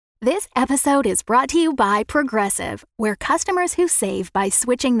This episode is brought to you by Progressive, where customers who save by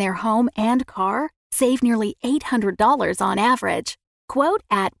switching their home and car save nearly $800 on average. Quote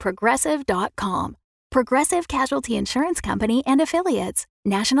at Progressive.com. Progressive Casualty Insurance Company and Affiliates.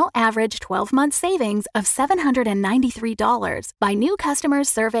 National average 12-month savings of $793 by new customers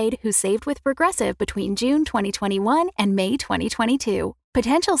surveyed who saved with Progressive between June 2021 and May 2022.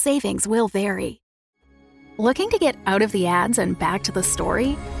 Potential savings will vary. Looking to get out of the ads and back to the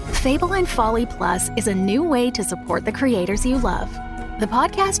story? Fable and Folly Plus is a new way to support the creators you love. The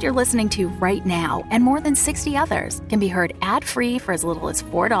podcast you're listening to right now and more than 60 others can be heard ad-free for as little as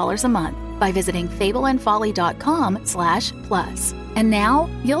 $4 a month by visiting fableandfolly.com/plus. And now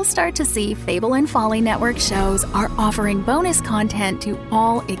you'll start to see Fable and Folly Network shows are offering bonus content to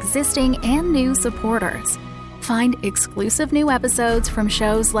all existing and new supporters. Find exclusive new episodes from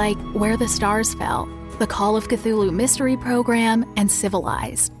shows like Where the Stars Fell, The Call of Cthulhu Mystery Program, and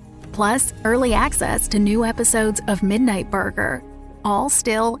Civilized. Plus, early access to new episodes of Midnight Burger, all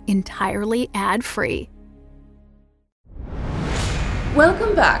still entirely ad-free.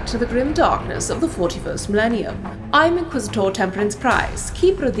 Welcome back to the grim darkness of the 41st millennium. I'm Inquisitor Temperance Price,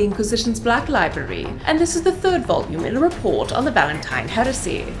 keeper of the Inquisition's Black Library, and this is the third volume in a report on the Valentine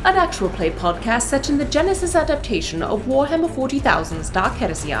Heresy, an actual play podcast set in the Genesis adaptation of Warhammer 40,000's Dark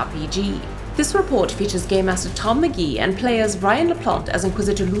Heresy RPG. This report features Game Master Tom McGee and players Ryan LaPlante as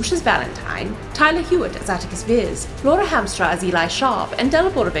Inquisitor Lucius Valentine, Tyler Hewitt as Atticus Viz, Laura Hamstra as Eli Sharp, and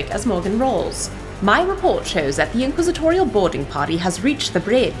Della Borovic as Morgan Rawls. My report shows that the Inquisitorial boarding party has reached the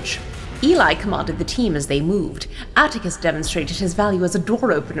bridge. Eli commanded the team as they moved, Atticus demonstrated his value as a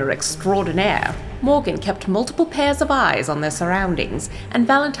door-opener extraordinaire, Morgan kept multiple pairs of eyes on their surroundings, and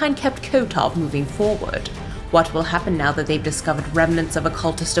Valentine kept Kotov moving forward. What will happen now that they've discovered remnants of a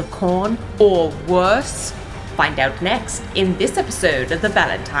cultist of Khorne? Or worse? Find out next in this episode of the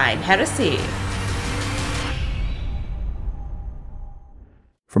Valentine Heresy.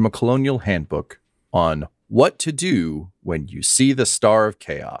 From a colonial handbook on what to do when you see the Star of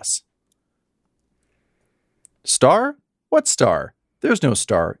Chaos. Star? What star? There's no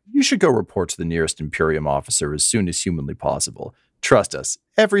star. You should go report to the nearest Imperium officer as soon as humanly possible. Trust us,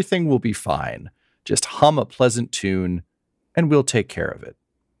 everything will be fine. Just hum a pleasant tune, and we'll take care of it.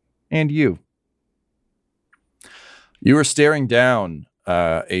 And you. You are staring down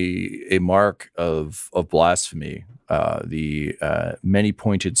a mark of blasphemy, the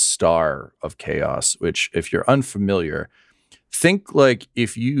many-pointed star of chaos, which, if you're unfamiliar, think like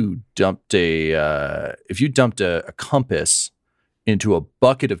if you dumped a compass into a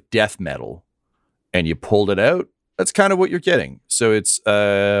bucket of death metal and you pulled it out. That's kind of what you're getting. So it's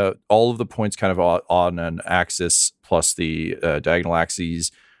all of the points kind of on an axis plus the diagonal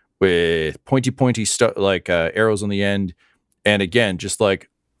axes with pointy arrows on the end. And again, just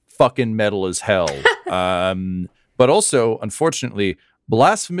like fucking metal as hell. But also, unfortunately,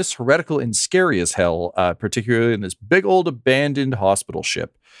 blasphemous, heretical, and scary as hell, particularly in this big old abandoned hospital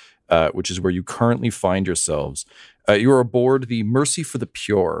ship, which is where you currently find yourselves. You are aboard the Mercy for the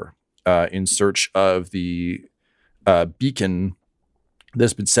Pure in search of the beacon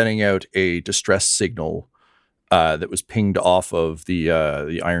that's been sending out a distress signal that was pinged off of the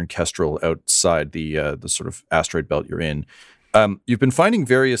Iron Kestrel outside the sort of asteroid belt you're in. You've been finding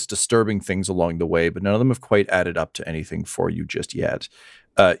various disturbing things along the way, but none of them have quite added up to anything for you just yet.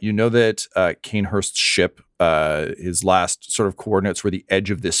 You know that Kanehurst's ship, his last sort of coordinates were the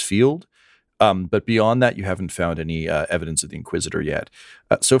edge of this field. But beyond that, you haven't found any evidence of the Inquisitor yet.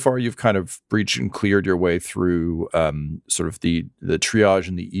 So far, you've kind of breached and cleared your way through sort of the triage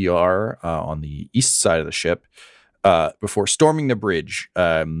and the ER on the east side of the ship before storming the bridge.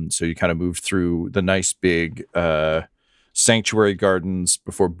 So you kind of moved through the nice big sanctuary gardens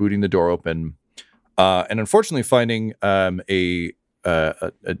before booting the door open, and unfortunately finding a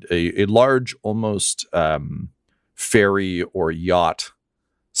large, almost ferry or yacht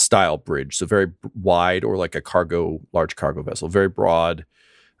style bridge. So very wide, or like a large cargo vessel, very broad,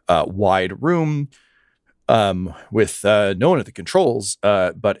 wide room with no one at the controls,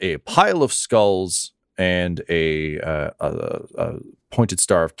 but a pile of skulls and a pointed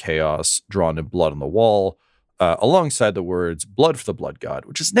star of chaos drawn in blood on the wall, alongside the words "Blood for the Blood God,"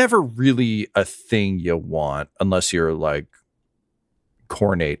 which is never really a thing you want unless you're like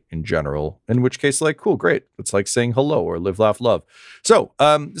Khornate in general, in which case, like, cool, great. It's like saying hello or live, laugh, love. So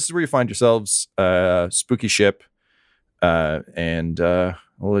this is where you find yourselves, spooky ship, and I'll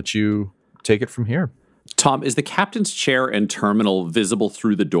let you take it from here. Tom, is the captain's chair and terminal visible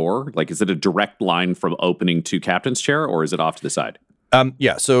through the door? Like, is it a direct line from opening to captain's chair, or is it off to the side?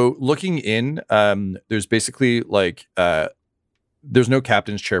 Yeah, so looking in, there's basically like there's no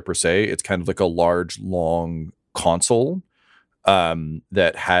captain's chair per se. It's kind of like a large, long console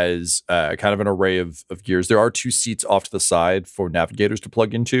that has kind of an array of gears. There are 2 seats off to the side for navigators to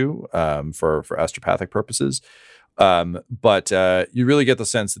plug into for astropathic purposes. But you really get the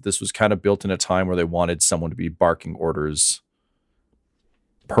sense that this was kind of built in a time where they wanted someone to be barking orders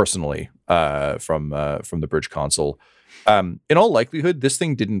personally from the bridge console. In all likelihood, this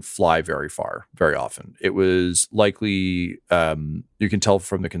thing didn't fly very far, very often. It was likely, you can tell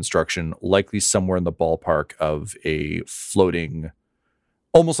from the construction, likely somewhere in the ballpark of a floating,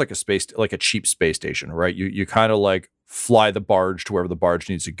 almost like a cheap space station, right? You kind of like fly the barge to wherever the barge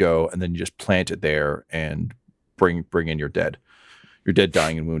needs to go, and then you just plant it there and bring in your dead,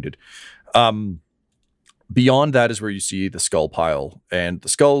 dying, and wounded. Beyond that is where you see the skull pile, and the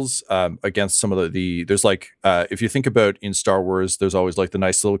skulls against some of the there's like if you think about in Star Wars, there's always like the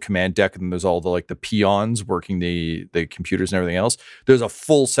nice little command deck, and then there's all the peons working the computers and everything else. There's a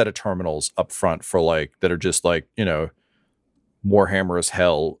full set of terminals up front for that are just Warhammer as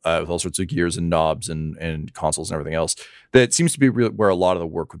hell with all sorts of gears and knobs and consoles and everything else. That seems to be where a lot of the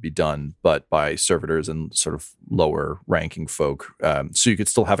work would be done, but by servitors and sort of lower ranking folk. So you could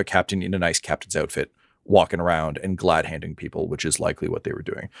still have a captain in a nice captain's outfit walking around and glad-handing people, which is likely what they were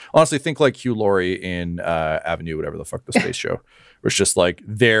doing. Honestly, think like Hugh Laurie in Avenue, whatever the fuck the space show. Where it's just like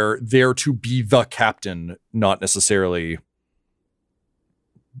they're there to be the captain, not necessarily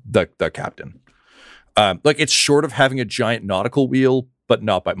the captain. It's short of having a giant nautical wheel, but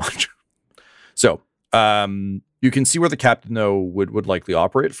not by much. So you can see where the captain, though, would likely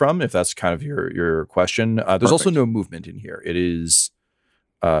operate from, if that's kind of your question. There's Perfect. also no movement in here. It is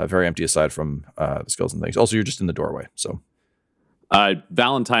very empty aside from the skulls and things. Also, you're just in the doorway. So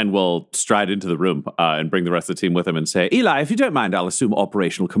Valentine will stride into the room and bring the rest of the team with him and say, Eli, if you don't mind, I'll assume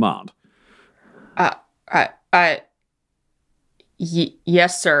operational command.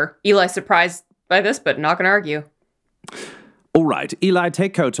 Yes, sir. Eli surprised by this, but not going to argue. All right, Eli,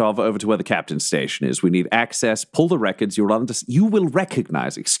 take Kotov over to where the captain's station is. We need access, pull the records, you will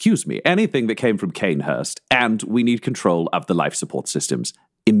recognize, anything that came from Canehurst, and we need control of the life support systems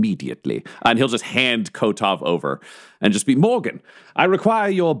immediately. And he'll just hand Kotov over and just be, Morgan, I require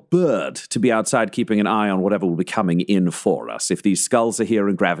your bird to be outside keeping an eye on whatever will be coming in for us. If these skulls are here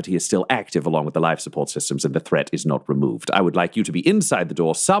and gravity is still active along with the life support systems and the threat is not removed, I would like you to be inside the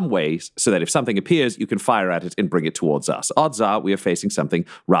door some way so that if something appears, you can fire at it and bring it towards us. Odds are we are facing something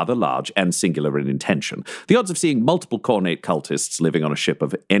rather large and singular in intention. The odds of seeing multiple cornate cultists living on a ship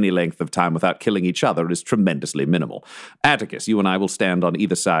of any length of time without killing each other is tremendously minimal. Atticus, you and I will stand on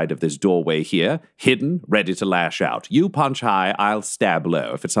either side of this doorway here, hidden, ready to lash out. You punch high, I'll stab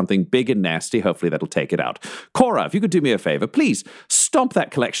low. If it's something big and nasty, hopefully that'll take it out. Cora, if you could do me a favor, please stomp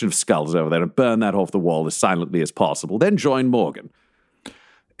that collection of skulls over there and burn that off the wall as silently as possible. Then join Morgan.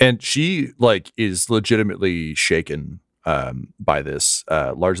 And she is legitimately shaken by this,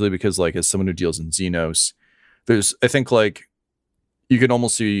 largely because as someone who deals in Xenos, there's, I think you can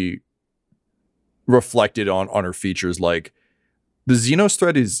almost see reflected on her features, the Xenos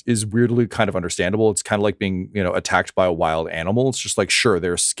threat is weirdly kind of understandable. It's kind of like being, attacked by a wild animal. It's just sure,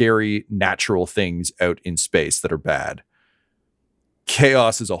 there are scary natural things out in space that are bad.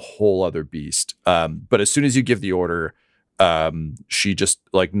 Chaos is a whole other beast. But as soon as you give the order, she just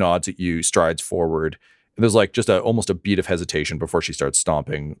nods at you, strides forward. And there's just almost a beat of hesitation before she starts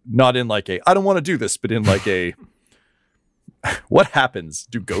stomping. Not in I don't want to do this, but in a, what happens?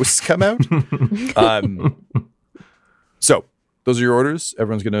 Do ghosts come out? So those are your orders.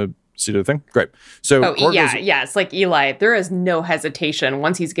 Everyone's going to see the thing. Great. So, it's like Eli. There is no hesitation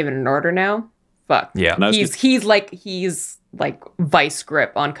once he's given an order. Now, fuck. Yeah, he's like vice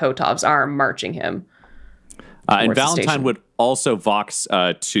grip on Kotov's arm, marching him. And Valentine would also vox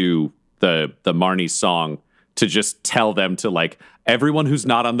to the Marnie song to just tell them to everyone who's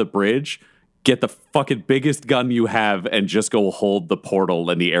not on the bridge, get the fucking biggest gun you have and just go hold the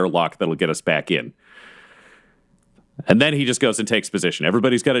portal and the airlock that'll get us back in. And then he just goes and takes position.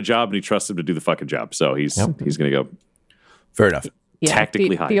 Everybody's got a job, and he trusts him to do the fucking job. So he's going to go. Fair enough. Yeah,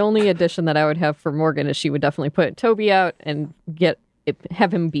 tactically high. The only addition that I would have for Morgan is she would definitely put Toby out and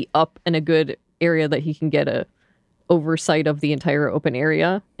have him be up in a good area that he can get a oversight of the entire open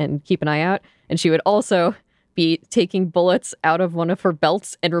area and keep an eye out. And she would also be taking bullets out of one of her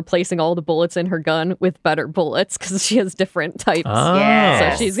belts and replacing all the bullets in her gun with better bullets because she has different types. Oh.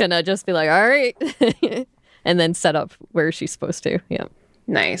 Yes. So she's going to just be like, all right. And then set up where she's supposed to. Yeah.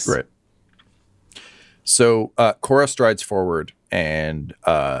 Nice. Right. So Cora strides forward and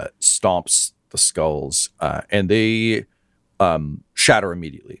stomps the skulls, and they shatter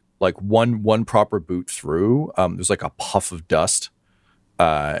immediately. like one proper boot through, there's like a puff of dust,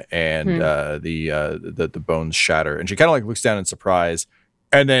 and the bones shatter, and she kind of like looks down in surprise,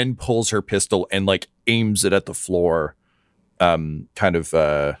 and then pulls her pistol and like aims it at the floor, kind of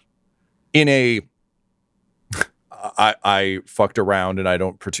in a I fucked around and I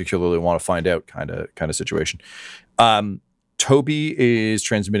don't particularly want to find out kind of situation. Toby is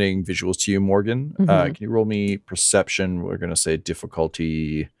transmitting visuals to you, Morgan. Can you roll me perception? We're going to say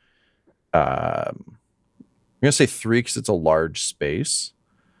difficulty. I'm going to say 3 because it's a large space.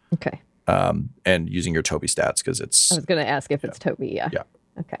 Okay. And using your Toby stats because it's. I was going to ask if it's Toby. Yeah. Yeah.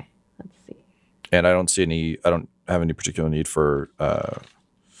 Okay. Let's see. And I don't have any particular need for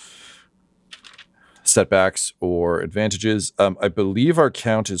setbacks or advantages. I believe our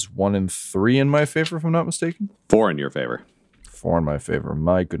count is 1 and 3 in my favor, if I'm not mistaken. 4 in your favor. 4 in my favor.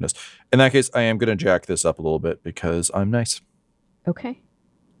 My goodness. In that case, I am going to jack this up a little bit because I'm nice. Okay.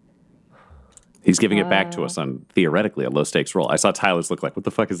 He's giving it back to us on, theoretically, a low-stakes roll. I saw Tyler's look like, what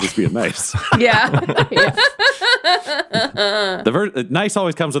the fuck is this being nice? Yeah. Nice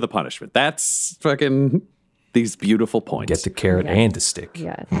always comes with a punishment. That's fucking these beautiful points. Get the carrot and the stick.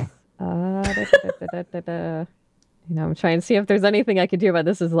 Yes. I'm trying to see if there's anything I could do about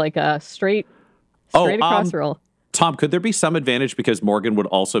this. Is like a straight across roll. Tom, could there be some advantage because Morgan would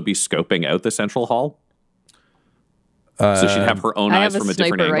also be scoping out the central hall? So she'd have her own eyes from a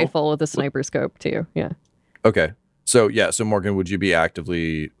different angle. I have a sniper rifle with a sniper scope too. Yeah. Okay. So Morgan, would you be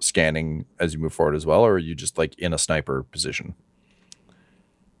actively scanning as you move forward as well, or are you just like in a sniper position?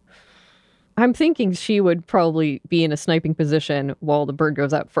 I'm thinking she would probably be in a sniping position while the bird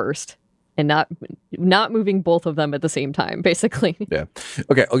goes out first, and not moving both of them at the same time, basically. Yeah.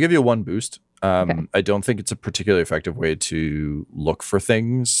 Okay, I'll give you 1 boost. Okay. I don't think it's a particularly effective way to look for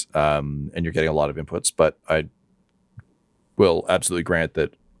things, and you're getting a lot of inputs, but I will absolutely grant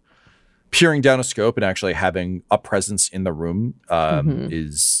that peering down a scope and actually having a presence in the room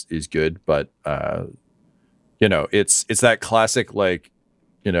is good. But it's that classic like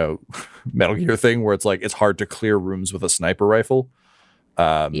Metal Gear thing where it's like it's hard to clear rooms with a sniper rifle.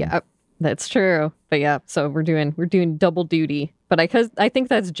 Yeah, that's true. But yeah, so we're doing double duty. But I think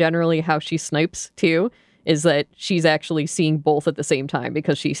that's generally how she snipes too, is that she's actually seeing both at the same time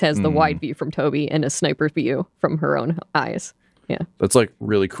because she has the wide view from Toby and a sniper view from her own eyes. Yeah. That's like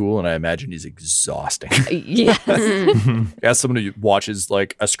really cool, and I imagine he's exhausting. Yes. As someone who watches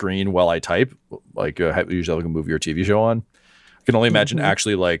like a screen while I type, like usually like a movie or TV show on, I can only imagine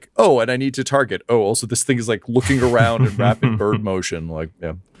actually like, and I need to target. Also this thing is like looking around in rapid bird motion. Like,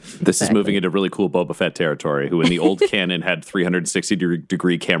 yeah. This is moving into really cool Boba Fett territory, who in the old canon had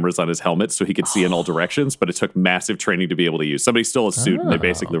 360-degree cameras on his helmet so he could see in all directions, but it took massive training to be able to use. Somebody stole a suit, and they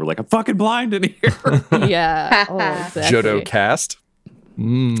basically were like, I'm fucking blind in here. Yeah. Exactly. Jodo cast.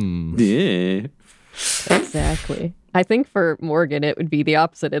 Yeah. Exactly. I think for Morgan, it would be the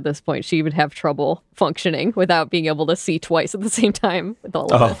opposite at this point. She would have trouble functioning without being able to see twice at the same time with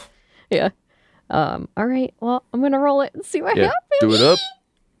all of it. Yeah. All right. Well, I'm going to roll it and see what happens. Do it up.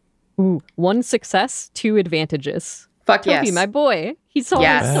 Ooh, 1 success, 2 advantages. Fuck Toby, yes. my boy. He's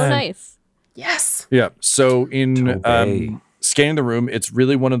always so nice. Yes. Yeah. So in scanning the room, it's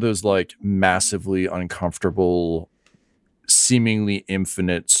really one of those like massively uncomfortable, seemingly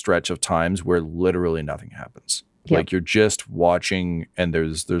infinite stretch of times where literally nothing happens. Yep. Like you're just watching and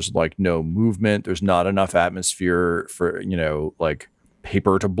there's like no movement. There's not enough atmosphere for, like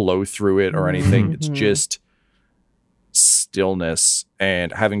paper to blow through it or anything. It's just stillness.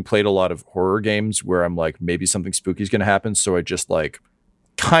 And having played a lot of horror games where I'm like, maybe something spooky is going to happen. So I just like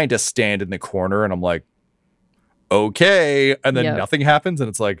kind of stand in the corner and I'm like, okay. And then nothing happens. And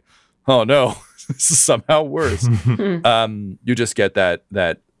it's like, oh no, this is somehow worse. You just get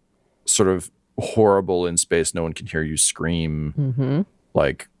that sort of horrible in space, no one can hear you scream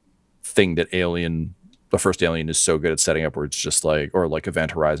like thing that the first Alien is so good at setting up, where it's just like, or like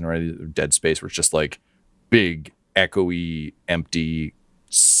Event Horizon or Dead Space, where it's just like big, echoey, empty,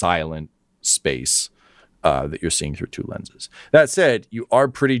 silent space that you're seeing through 2 lenses. That said, you are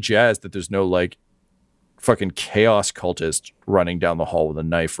pretty jazzed that there's no like fucking chaos cultist running down the hall with a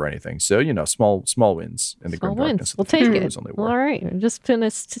knife or anything. So, small wins in the grim darkness. We'll take it. All right. I'm just going to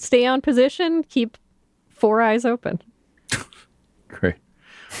stay on position, keep 4 eyes open. Great.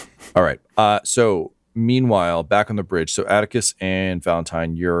 All right. So meanwhile, back on the bridge. So Atticus and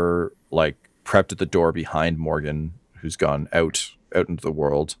Valentine, you're like prepped at the door behind Morgan, who's gone out into the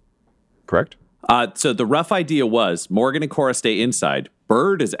world. Correct? So the rough idea was Morgan and Cora stay inside,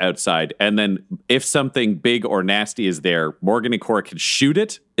 Bird is outside, and then if something big or nasty is there, Morgan and Cora can shoot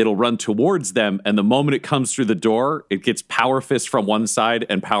it, it'll run towards them, and the moment it comes through the door, it gets Power Fist from one side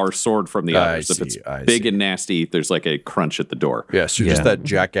and Power Sword from the other. So if it's big and nasty, there's like a crunch at the door. Yeah, so just that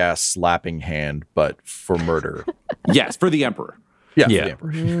jackass slapping hand, but for murder. Yes, for the Emperor. Yeah, for the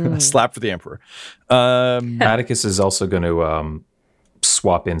Emperor. Slap for the Emperor. Atticus is also going to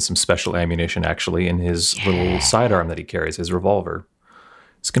swap in some special ammunition, actually, in his little sidearm that he carries, his revolver.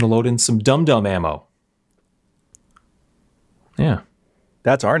 He's going to load in some dum-dum ammo. Yeah.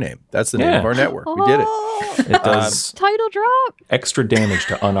 That's our name. That's the name of our network. We did it. It does Title drop. extra damage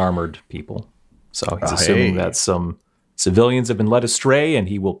to unarmored people. So he's assuming that some civilians have been led astray, and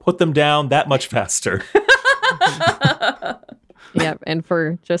he will put them down that much faster. Yeah, and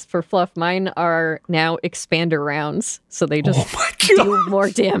for fluff, mine are now expander rounds, so they just do more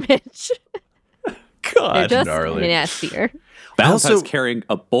damage. God, they're just gnarly. nastier. Valentine's carrying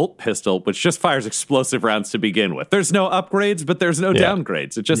a bolt pistol, which just fires explosive rounds to begin with. There's no upgrades, but there's no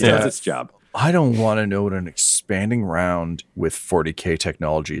downgrades. It just does its job. I don't want to know what an expanding round with 40K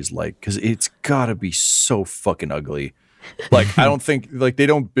technology is like, because it's got to be so fucking ugly. Like, I don't think, like, they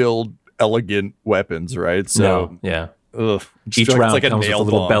don't build elegant weapons, right? So, No, yeah. Ugh, Each it's round like a comes with nail a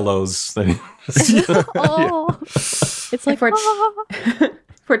little bomb. bellows. Oh, it's like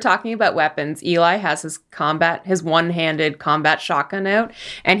If we're talking about weapons, Eli has his one-handed combat shotgun out,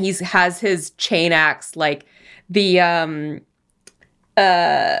 and he has his chain axe, like the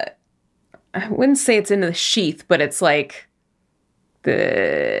I wouldn't say it's in the sheath, but it's like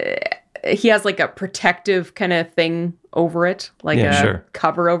he has like a protective kind of thing over it, like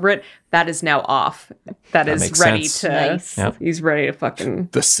cover over it. That is now off. That is makes ready sense. to. Nice. Yep. He's ready to fucking.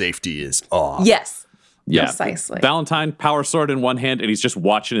 The safety is off. Yes. Yeah. Precisely. Valentine, Power Sword in one hand, and he's just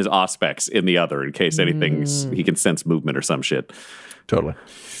watching his Auspex in the other in case anything's he can sense movement or some shit. Totally.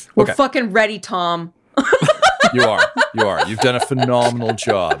 We're fucking ready, Tom. You are. You've done a phenomenal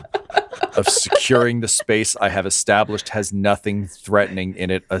job of securing the space I have established has nothing threatening in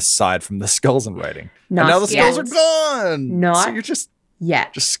it aside from the skulls and writing. Not and now the skulls yet. are gone. Not so you're just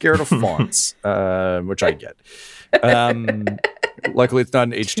yet. scared of fonts, which I get. Luckily, it's not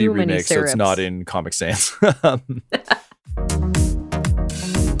an HD Too many remake, so it's syrups. not in Comic Sans.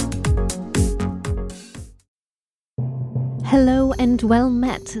 Hello and well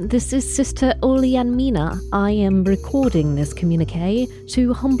met. This is Sister Oleanmina. I am recording this communique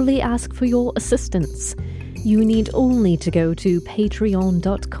to humbly ask for your assistance. You need only to go to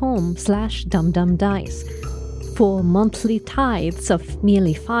patreon.com/dumdumdice. For monthly tithes of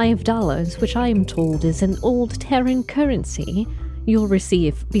merely $5, which I am told is an old Terran currency, you'll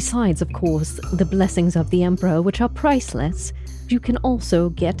receive, besides of course, the blessings of the Emperor, which are priceless. You can also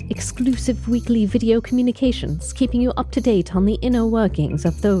get exclusive weekly video communications, keeping you up to date on the inner workings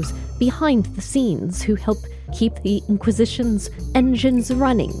of those behind the scenes who help keep the Inquisition's engines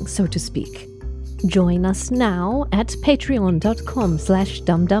running, so to speak. Join us now at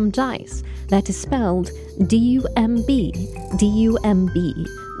patreon.com/dumdumdice. That is spelled DUMBDICE.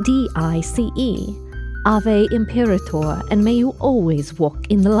 Ave Imperator, and may you always walk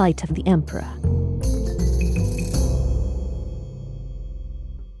in the light of the Emperor.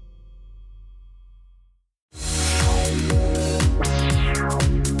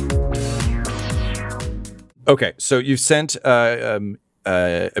 Okay, so you've sent, I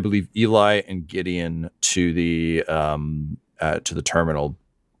believe, Eli and Gideon to the terminal,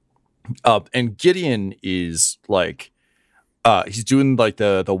 and Gideon is like, he's doing like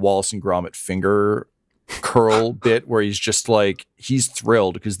the Wallace and Gromit finger curl bit where he's just like, he's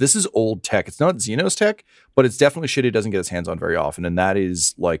thrilled because this is old tech. It's not Xenos tech, but it's definitely shit he doesn't get his hands on very often, and that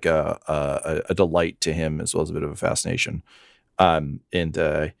is like a delight to him as well as a bit of a fascination.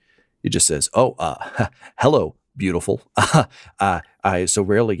 He just says, hello, beautiful. I so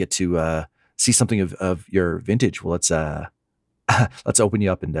rarely get to see something of your vintage. Well, let's open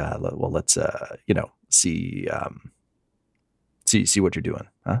you up and let's see what you're doing.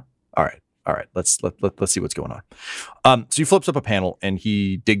 Huh? All right. Let's see what's going on. So he flips up a panel and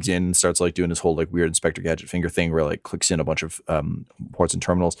he digs in and starts like doing his whole like weird Inspector Gadget finger thing where like clicks in a bunch of ports and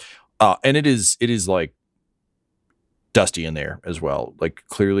terminals. And it is like dusty in there as well. Like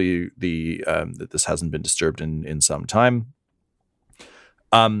clearly that this hasn't been disturbed in some time.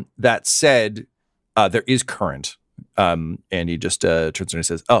 That said, there is current. And he just turns around and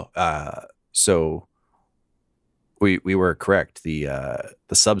says, so we were correct. The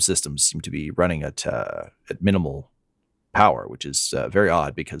subsystems seem to be running at minimal power, which is very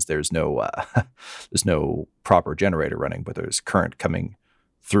odd because there's no proper generator running, but there's current coming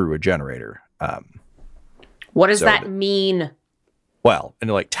through a generator. What does So that mean? Well, and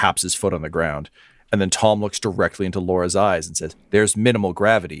he like taps his foot on the ground. And then Tom looks directly into Laura's eyes and says, "There's minimal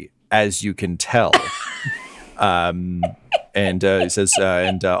gravity, as you can tell." And he says,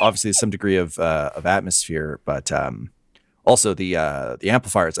 obviously some degree of atmosphere, but also the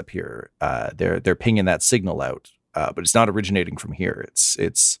amplifiers up here, they're pinging that signal out, but it's not originating from here.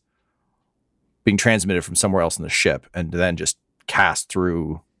 It's being transmitted from somewhere else in the ship, and then just cast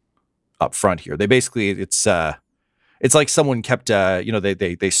through up front here. They basically it's like someone kept,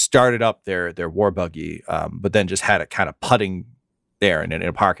 they started up their war buggy, but then just had it kind of putting there in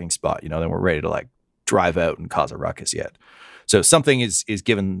a parking spot. Then we're ready to like drive out and cause a ruckus yet. So something is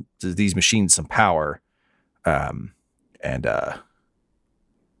given to these machines some power, and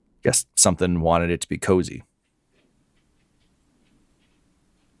guess something wanted it to be cozy.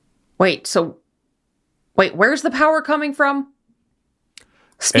 Wait, where's the power coming from?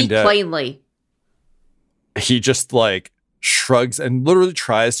 Speak plainly. He just like shrugs and literally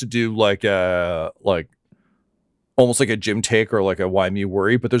tries to do like almost like a Jim take or like a why me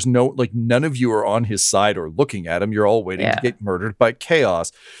worry, but there's none of you are on his side or looking at him. You're all waiting to get murdered by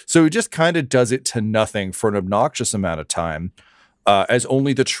chaos. So he just kind of does it to nothing for an obnoxious amount of time, as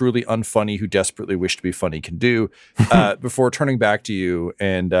only the truly unfunny who desperately wish to be funny can do, before turning back to you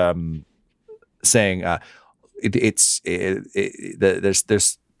and saying,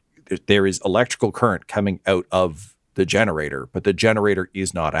 there is electrical current coming out of the generator, but the generator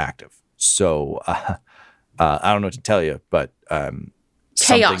is not active. So I don't know what to tell you, but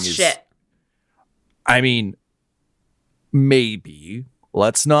chaos shit. I mean, maybe.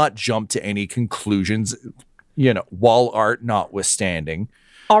 Let's not jump to any conclusions, wall art notwithstanding.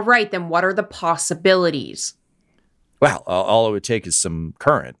 All right, then what are the possibilities? Well, all it would take is some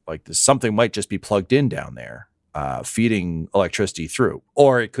current. Like something might just be plugged in down there, feeding electricity through.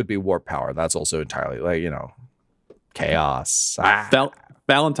 Or it could be warp power. That's also entirely chaos.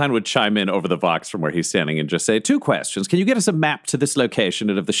 Valentine would chime in over the Vox from where he's standing and just say, 2 questions. Can you get us a map to this location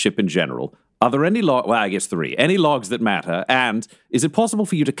and of the ship in general? Are there any well, I guess 3. Any logs that matter? And is it possible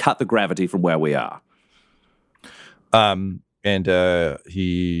for you to cut the gravity from where we are?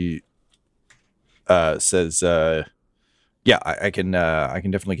 He says, yeah, I can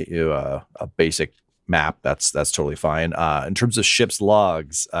definitely get you a basic map. That's totally fine. In terms of ship's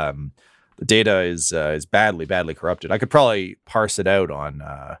logs, the data is badly corrupted. I could probably parse it out on,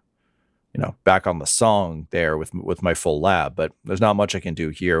 back on the song there with my full lab, but there's not much I can do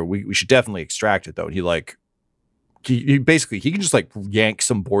here. We should definitely extract it though. He basically can just like yank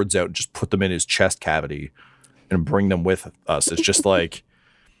some boards out and just put them in his chest cavity and bring them with us. It's just like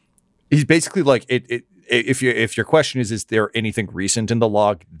he's basically like it. If your question is there anything recent in the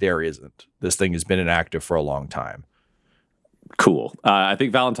log? There isn't. This thing has been inactive for a long time. Cool. I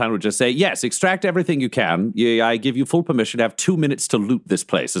think Valentine would just say, yes, extract everything you can. I give you full permission to have 2 minutes to loot this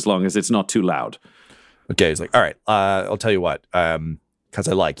place as long as it's not too loud. Okay, he's like, all right, I'll tell you what, because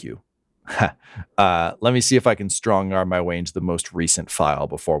I like you. Let me see if I can strong arm my way into the most recent file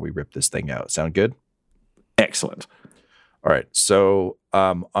before we rip this thing out. Sound good? Excellent. All right, so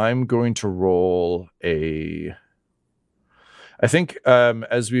I'm going to roll I think,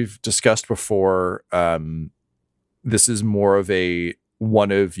 as we've discussed before, this is more of a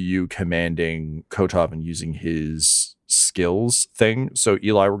one of you commanding Kotov and using his skills thing. So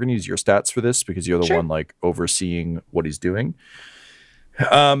Eli, we're going to use your stats for this because you're the one like overseeing what he's doing.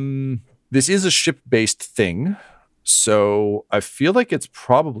 This is a ship-based thing, so I feel like it's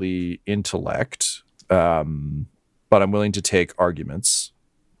probably intellect, but I'm willing to take arguments.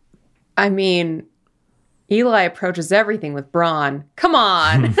 I mean, Eli approaches everything with brawn. Come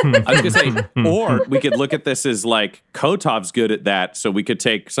on. I was going to say, or we could look at this as like Kotov's good at that, so we could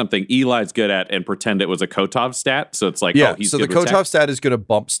take something Eli's good at and pretend it was a Kotov stat. So it's like, he's so the Kotov stat is going to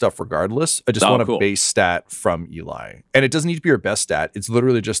bump stuff regardless. I just want a base stat from Eli. And it doesn't need to be your best stat. It's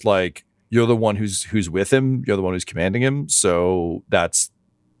literally just like, you're the one who's with him. You're the one who's commanding him. So that's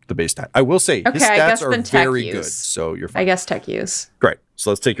the base stat. I will say his stats are very good. So you're fine. I guess tech use. Great. So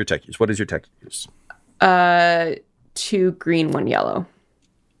let's take your tech use. What is your tech use? 2 green, 1 yellow.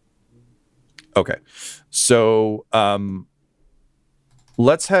 Okay. So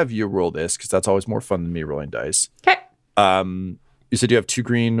let's have you roll this because that's always more fun than me rolling dice. Okay. You said you have 2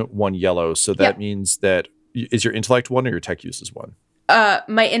 green, 1 yellow. So that means that is your intellect 1 or your tech use is 1?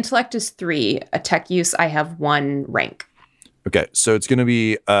 My intellect is 3. A tech use, I have 1 rank. Okay. So it's going to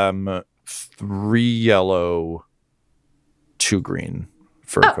be 3 yellow, 2 green.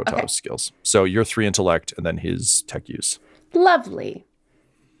 For Kotov's skills. So you're 3 intellect and then his tech use. Lovely.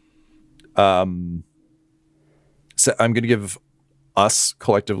 So I'm going to give us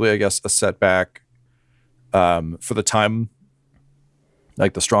collectively, I guess, a setback for the time,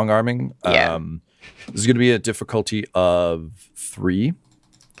 like the strong arming. Yeah. This is going to be a difficulty of 3.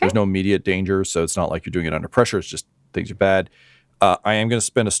 There's no immediate danger, so it's not like you're doing it under pressure. It's just things are bad. I am going to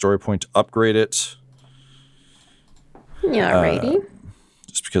spend a story point to upgrade it. Yeah, alrighty.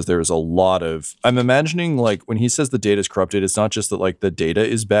 Just because there is a lot of... I'm imagining, like, when he says the data is corrupted, it's not just that, like, the data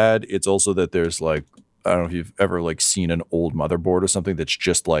is bad. It's also that there's, like... I don't know if you've ever, like, seen an old motherboard or something that's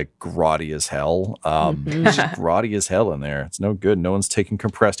just, like, grotty as hell. It's just grotty as hell in there. It's no good. No one's taken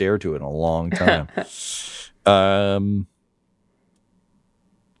compressed air to it in a long time.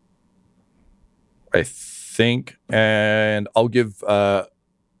 I think... And I'll give us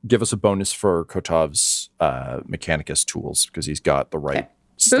a bonus for Kotov's Mechanicus tools, because he's got the right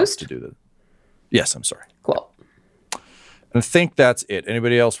stuff Boost? to do that. Yes, I'm sorry. Cool. And I think that's it.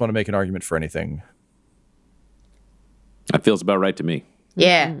 Anybody else want to make an argument for anything? That feels about right to me.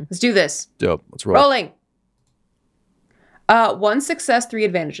 Yeah, let's do this. Dope. Let's roll. Rolling. 1 success, 3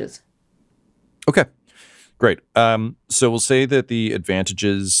 advantages. Okay, great. So we'll say that the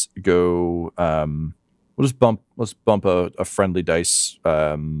advantages go. Let's bump a friendly dice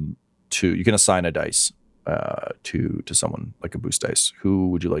to. You can assign a dice to someone, like a boost dice. Who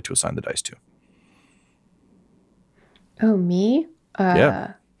would you like to assign the dice to? Oh, me?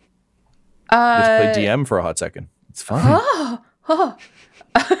 Yeah. You have to play DM for a hot second. It's fine. The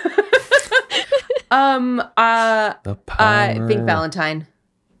I think power. Valentine.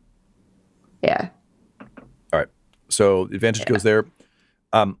 Yeah. All right. So the advantage goes there.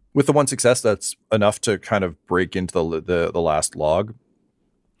 With the 1 success, that's enough to kind of break into the last log.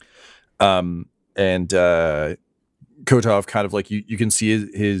 And Kotov kind of like you can see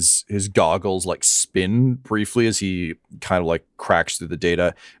his goggles like spin briefly as he kind of like cracks through the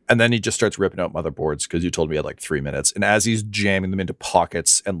data, and then he just starts ripping out motherboards, because you told me he had like 3 minutes. And as he's jamming them into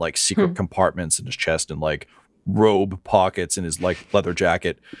pockets and like secret compartments in his chest and like robe pockets in his like leather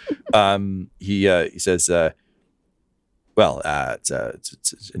jacket, he says, "Well, it's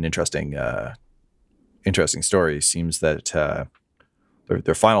an interesting story. Seems that."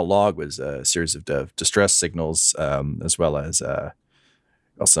 Their final log was a series of distress signals, as well as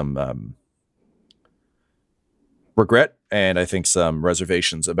some regret, and I think some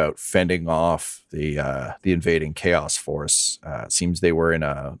reservations about fending off the invading Chaos Force. It seems they were in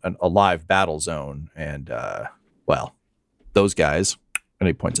a live battle zone, and well, those guys. And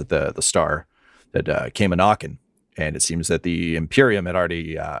he points at the star that came a knocking, and it seems that the Imperium had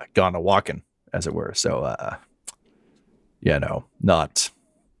already gone a walking, as it were. So. Not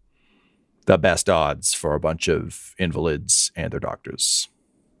the best odds for a bunch of invalids and their doctors.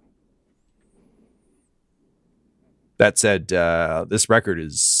 That said, this record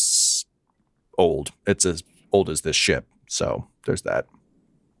is old. It's as old as this ship. So there's that.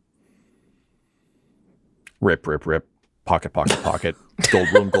 Rip, rip, rip. Pocket, pocket, pocket. Gold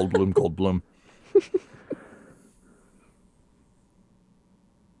bloom, gold bloom, gold bloom.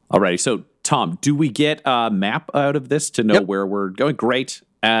 Alrighty, so Tom, do we get a map out of this to know where we're going? Great.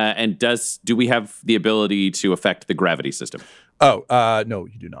 And do we have the ability to affect the gravity system? Oh, no,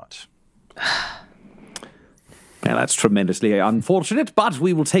 you do not. Yeah, that's tremendously unfortunate, but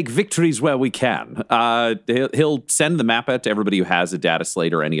we will take victories where we can. He'll send the map out to everybody who has a data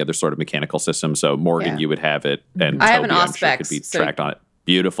slate or any other sort of mechanical system. So Morgan, you would have it, and I have Toby, an I'm sure, Auspex, could be so tracked on it.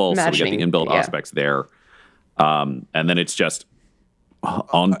 Beautiful. So we get the inbuilt Auspex there. And then it's just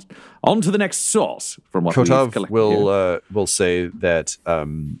on to the next source. From what Kotov will say that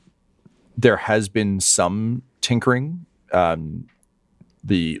there has been some tinkering.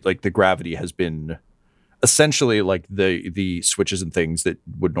 The gravity has been essentially like the switches and things that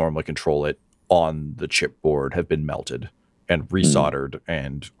would normally control it on the chipboard have been melted and resoldered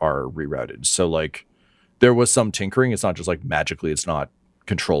and are rerouted. So like there was some tinkering. It's not just like magically it's not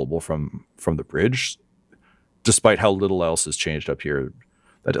controllable from the bridge, despite how little else has changed up here.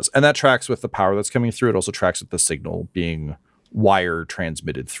 That does. And that tracks with the power that's coming through. It also tracks with the signal being wire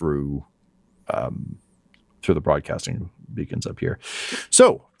transmitted through the broadcasting beacons up here.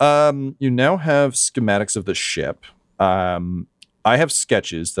 So you now have schematics of the ship. I have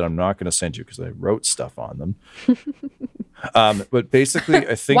sketches that I'm not going to send you because I wrote stuff on them. But basically,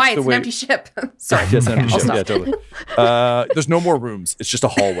 I think Why? It's an empty ship. Sorry. Yes, an empty I'll ship. stop. Yeah, totally. There's no more rooms. It's just a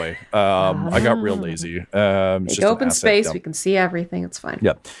hallway. I got real lazy. It's Make just an open asset space. dump. We can see everything. It's fine.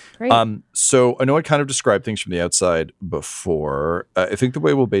 Yeah. Great. So I know I kind of described things from the outside before. I think the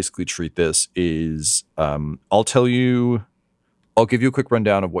way we'll basically treat this is I'll give you a quick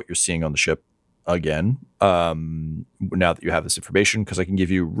rundown of what you're seeing on the ship again, now that you have this information, because I can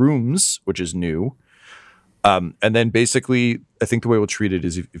give you rooms, which is new. And then basically, I think the way we'll treat it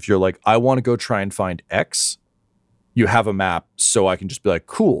is if you're like, I want to go try and find X, you have a map, so I can just be like,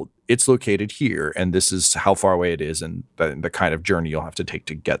 cool, it's located here, and this is how far away it is, and the kind of journey you'll have to take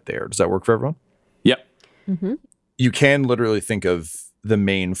to get there. Does that work for everyone? Yep. Mm-hmm. You can literally think of the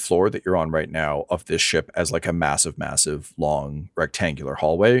main floor that you're on right now of this ship as like a massive, massive, long, rectangular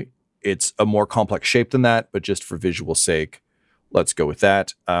hallway. It's a more complex shape than that, but just for visual sake, let's go with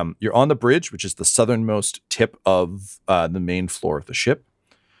that. You're on the bridge, which is the southernmost tip of the main floor of the ship,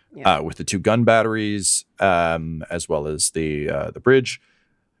 with the 2 gun batteries, as well as the bridge.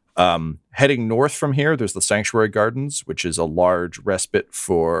 Heading north from here, there's the Sanctuary Gardens, which is a large respite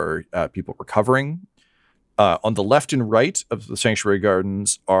for people recovering. On the left and right of the Sanctuary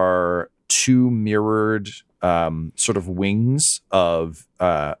Gardens are 2 mirrored sort of wings of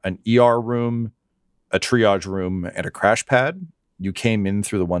an ER room, a triage room, and a crash pad. You came in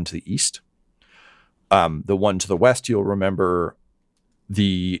through the one to the east. The one to the west, you'll remember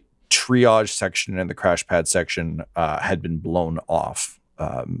the triage section and the crash pad section had been blown off,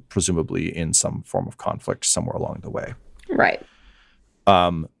 presumably in some form of conflict somewhere along the way. Right.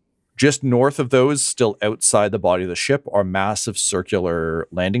 Just north of those, still outside the body of the ship, are massive circular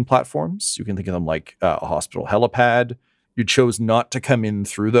landing platforms. You can think of them like a hospital helipad. You chose not to come in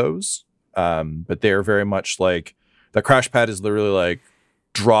through those, but they're very much like the crash pad is literally like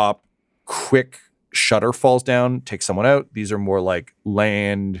drop, quick shutter falls down, take someone out. These are more like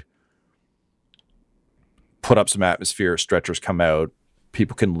land, put up some atmosphere, stretchers come out,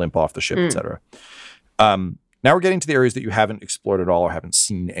 people can limp off the ship, etc. Now we're getting to the areas that you haven't explored at all or haven't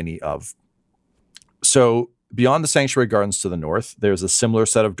seen any of. So beyond the Sanctuary Gardens to the north, there's a similar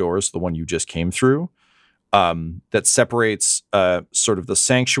set of doors to the one you just came through that separates sort of the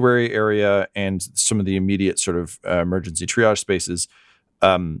sanctuary area and some of the immediate sort of emergency triage spaces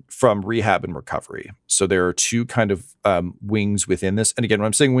from rehab and recovery. So there are 2 kind of wings within this. And again, when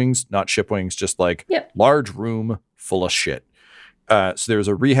I'm saying wings, not ship wings, just like large room full of shit. So there's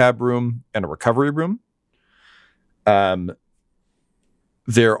a rehab room and a recovery room.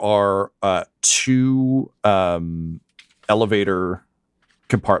 There are 2 elevator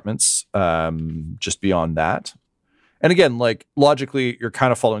compartments just beyond that. And again, like logically, you're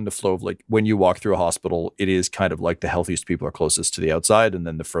kind of following the flow of like when you walk through a hospital, it is kind of like the healthiest people are closest to the outside. And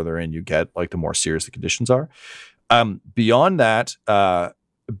then the further in you get, like the more serious the conditions are. Beyond that,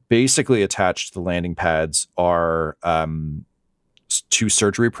 basically attached to the landing pads are 2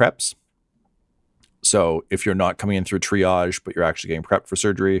 surgery preps. So if you're not coming in through triage, but you're actually getting prepped for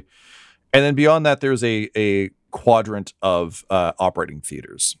surgery. And then beyond that, there's a quadrant of operating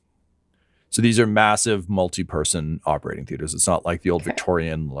theaters. So these are massive multi-person operating theaters. It's not like the old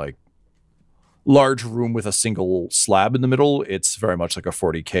Victorian, like large room with a single slab in the middle. It's very much like a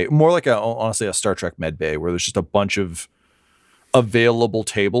 40K, more like honestly a Star Trek med bay where there's just a bunch of available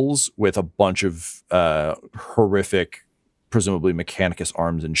tables with a bunch of horrific, presumably Mechanicus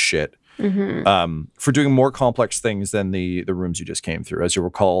arms and shit. For doing more complex things than the rooms you just came through. As you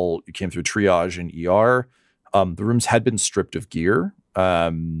recall, you came through triage and ER. The rooms had been stripped of gear.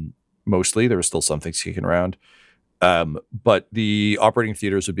 Mostly, there were still some things kicking around. But the operating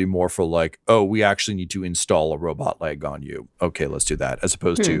theaters would be more for like, oh, we actually need to install a robot leg on you. Okay, let's do that. As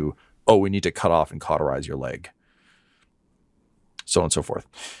opposed to, oh, we need to cut off and cauterize your leg. So on and so forth.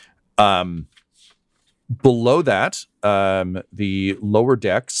 Below that, the lower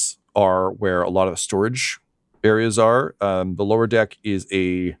decks are where a lot of the storage areas are. The lower deck is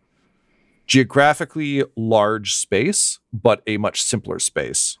a geographically large space, but a much simpler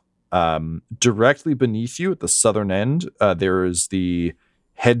space. Directly beneath you at the southern end, there is the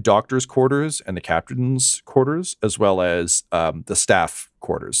head doctor's quarters and the captain's quarters, as well as the staff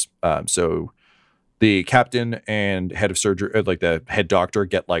quarters. So the captain and head of surgery, like the head doctor,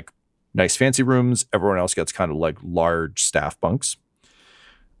 get like nice fancy rooms. Everyone else gets kind of like large staff bunks.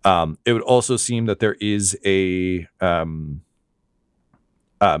 It would also seem that there is a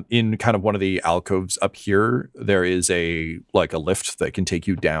in kind of one of the alcoves up here, there is a lift that can take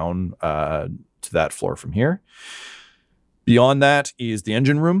you down to that floor from here. Beyond that is the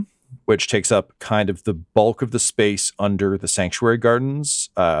engine room, which takes up kind of the bulk of the space under the Sanctuary Gardens.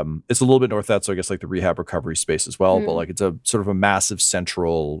 It's a little bit north of that, so I guess like the rehab recovery space as well, but like it's a sort of a massive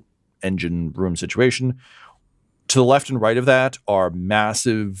central engine room situation. To the left and right of that are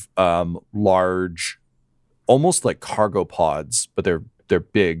massive, large, almost like cargo pods, but they're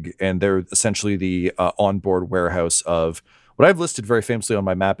big, and they're essentially the onboard warehouse of what I've listed very famously on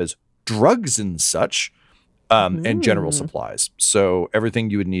my map as drugs and such, and general supplies. So everything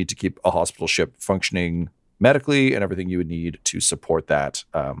you would need to keep a hospital ship functioning medically, and everything you would need to support that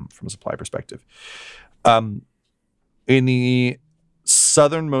from a supply perspective. In the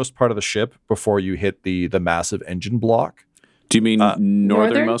southernmost part of the ship, before you hit the massive engine block. Do you mean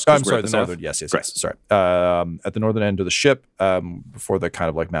northernmost? I'm sorry, the northern. Yes. Right. Sorry. At the northern end of the ship, before the kind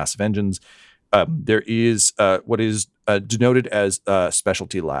of like massive engines, there is what is denoted as a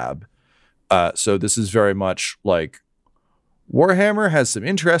specialty lab. So this is very much like Warhammer has some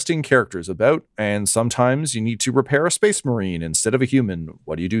interesting characters about, and sometimes you need to repair a space marine instead of a human.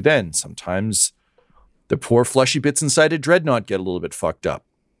 What do you do then? Sometimes the poor fleshy bits inside a dreadnought get a little bit fucked up,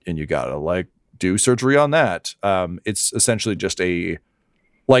 and you gotta like do surgery on that. It's essentially just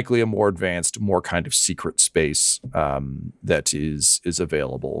likely a more advanced, more kind of secret space that is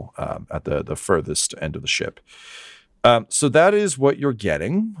available at the furthest end of the ship. So that is what you're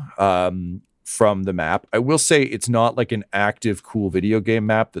getting from the map. I will say it's not like an active, cool video game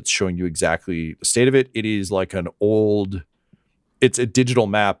map that's showing you exactly the state of it. It is like it's a digital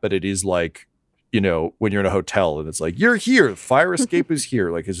map, but it is like, when you're in a hotel and it's like, you're here, fire escape is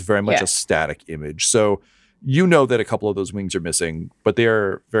here. Like it's very much a static image. So that a couple of those wings are missing, but they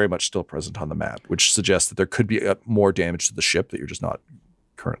are very much still present on the map, which suggests that there could be more damage to the ship that you're just not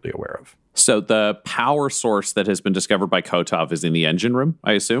currently aware of. So the power source that has been discovered by Kotov is in the engine room,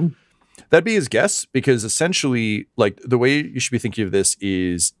 I assume? That'd be his guess, because essentially, like, the way you should be thinking of this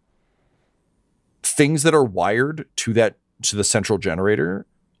is things that are wired to the central generator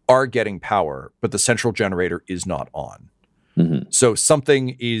are getting power, but the central generator is not on. Mm-hmm. So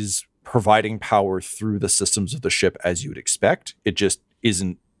something is providing power through the systems of the ship as you would expect. It just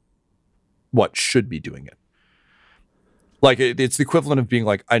isn't what should be doing it. Like, it's the equivalent of being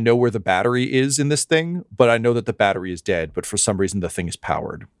like, I know where the battery is in this thing, but I know that the battery is dead, but for some reason the thing is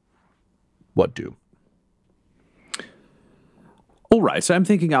powered. What do? All right, so I'm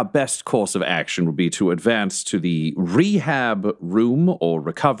thinking our best course of action would be to advance to the rehab room or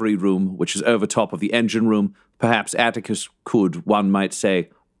recovery room, which is over top of the engine room. Perhaps Atticus could, one might say,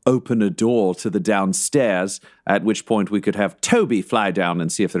 open a door to the downstairs, at which point we could have Toby fly down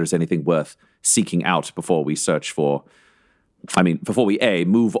and see if there's anything worth seeking out before we before we A,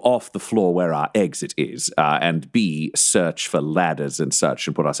 move off the floor where our exit is, and B, search for ladders and such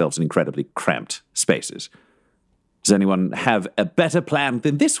and put ourselves in incredibly cramped spaces. Does anyone have a better plan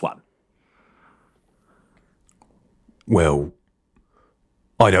than this one? Well,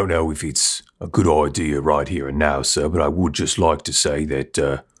 I don't know if it's a good idea right here and now, sir, but I would just like to say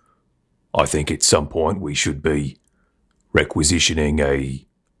that I think at some point we should be requisitioning a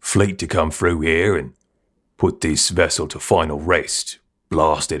fleet to come through here and put this vessel to final rest,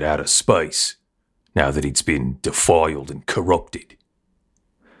 blast it out of space, now that it's been defiled and corrupted.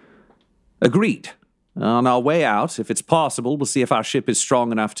 Agreed. On our way out, if it's possible, we'll see if our ship is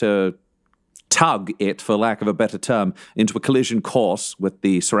strong enough to tug it, for lack of a better term, into a collision course with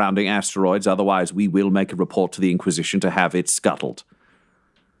the surrounding asteroids. Otherwise, we will make a report to the Inquisition to have it scuttled.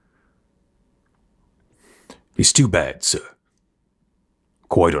 It's too bad, sir.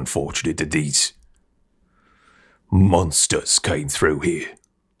 Quite unfortunate that these monsters came through here.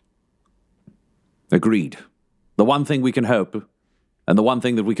 Agreed. The one thing we can hope, and the one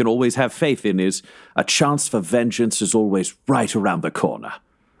thing that we can always have faith in, is a chance for vengeance is always right around the corner.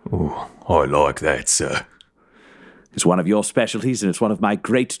 Oh, I like that, sir. It's one of your specialties, and it's one of my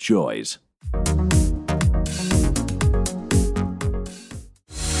great joys.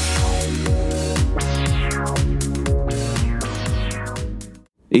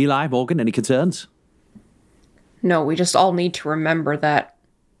 Eli, Morgan, any concerns? No, we just all need to remember that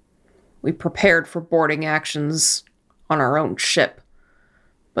we prepared for boarding actions on our own ship.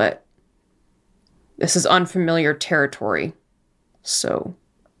 But this is unfamiliar territory, so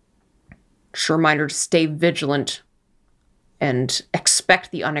just a reminder to stay vigilant and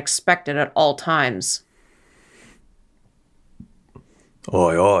expect the unexpected at all times.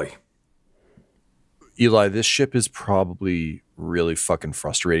 Aye, aye. Eli, this ship is probably really fucking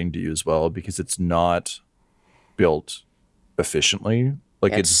frustrating to you as well, because it's not built efficiently.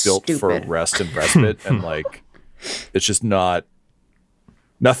 Like, it's built for rest and respite, and like, it's just not.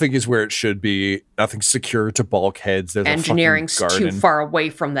 Nothing is where it should be. Nothing's secure to bulkheads. There's engineering's a fucking garden. too far away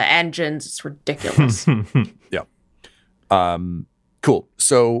from the engines. It's ridiculous. Yeah. Cool.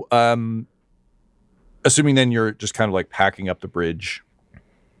 So, assuming then you're just kind of like packing up the bridge,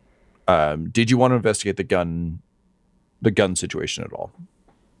 did you want to investigate the gun situation at all?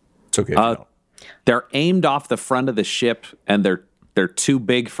 It's okay if you don't. They're aimed off the front of the ship, and they're too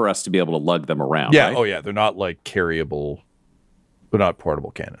big for us to be able to lug them around. Yeah. Right? Oh, yeah. They're not like carryable. They're not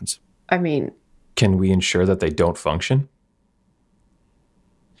portable cannons. I mean, Can we ensure that they don't function?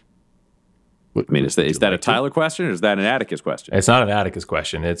 I mean, is that a Tyler question, or is that an Atticus question? It's not an Atticus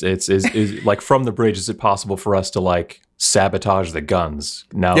question. It's like, from the bridge, is it possible for us to like sabotage the guns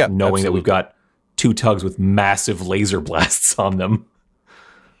now, knowing absolutely. that we've got 2 tugs with massive laser blasts on them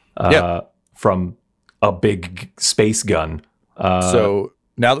from a big space gun? So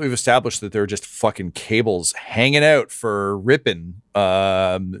now that we've established that there are just fucking cables hanging out for ripping,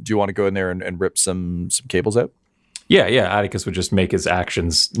 do you want to go in there and rip some cables out? Yeah. Atticus would just make his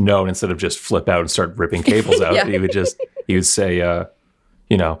actions known instead of just flip out and start ripping cables out. Yeah. He would say,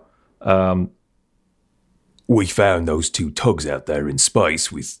 We found those 2 tugs out there in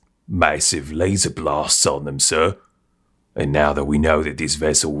space with massive laser blasts on them, sir. And now that we know that this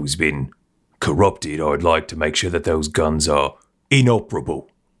vessel has been corrupted, I'd like to make sure that those guns are inoperable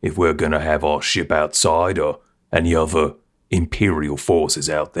if we're going to have our ship outside or any other Imperial forces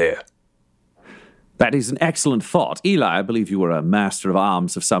out there. That is an excellent thought. Eli, I believe you were a master of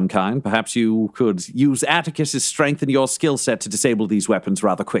arms of some kind. Perhaps you could use Atticus's strength and your skill set to disable these weapons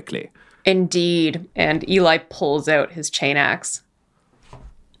rather quickly. Indeed. And Eli pulls out his chain axe.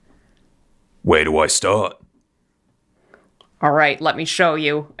 Where do I start? All right, let me show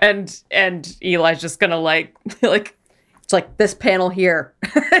you. And Eli's just gonna like it's like this panel here.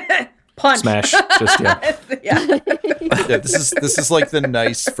 Punch. smash. Just, yeah. Yeah. Yeah, this is like the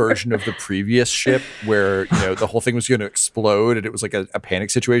nice version of the previous ship where, the whole thing was going to explode and it was like a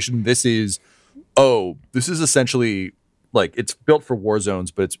panic situation. This is essentially like, it's built for war zones,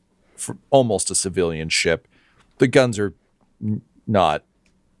 but it's for almost a civilian ship. The guns are not,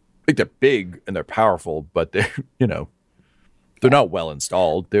 like, they're big and they're powerful, but they're, they're not well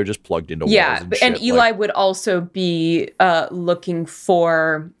installed. They're just plugged into walls and shit. And Eli would also be looking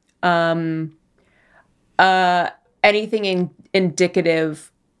for anything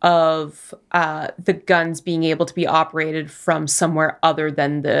indicative of the guns being able to be operated from somewhere other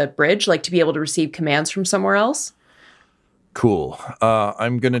than the bridge, like to be able to receive commands from somewhere else. Cool.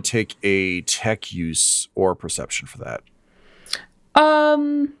 I'm going to take a tech use or perception for that.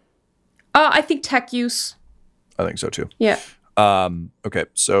 I think tech use. I think so too. Yeah. Okay,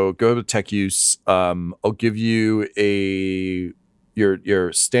 so go to tech use. I'll give you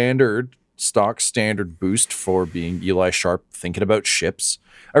your standard boost for being Eli Sharp thinking about ships.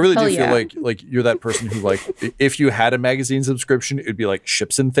 I really do feel like you're that person who, like, if you had a magazine subscription, it'd be like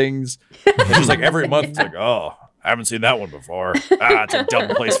Ships and Things. And just like every month, it's like, oh, I haven't seen that one before. It's a dumb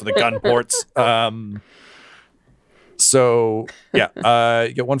place for the gun ports. So yeah,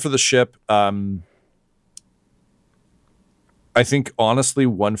 you get one for the ship. I think, honestly,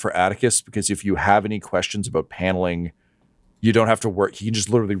 one for Atticus, because if you have any questions about paneling, you don't have to work. He can just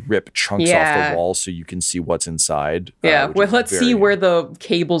literally rip chunks off the wall so you can see what's inside. Yeah, well, let's see where the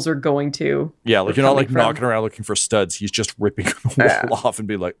cables are going to. Yeah, like you're not like knocking around looking for studs. He's just ripping the wall off and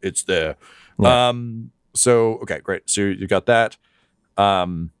be like, it's there. Yeah. So, okay, great. So you got that.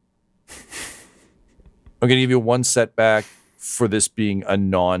 I'm going to give you one setback for this being a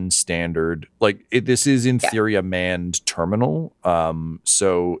non-standard, like this is in theory a manned terminal.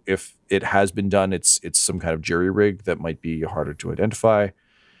 So if it has been done, it's some kind of jury rig that might be harder to identify.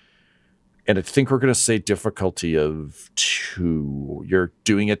 And I think we're going to say difficulty of 2. You're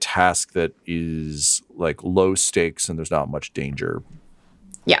doing a task that is like low stakes and there's not much danger.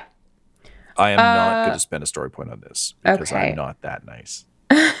 Yeah. I am not going to spend a story point on this because I'm not that nice.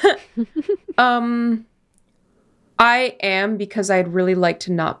 I am, because I'd really like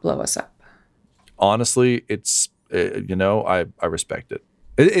to not blow us up. Honestly, it's, I respect it.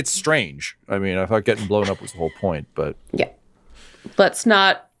 It's strange. I mean, I thought getting blown up was the whole point, but. Yeah. Let's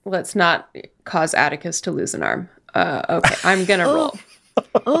not cause Atticus to lose an arm. Okay, I'm going to roll.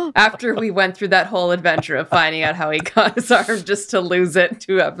 After we went through that whole adventure of finding out how he got his arm just to lose it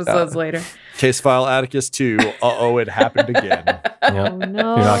 2 episodes later. Case file Atticus 2. It happened again. Yep. Oh,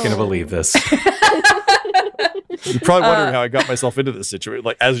 no. You're not going to believe this. You're probably wondering how I got myself into this situation,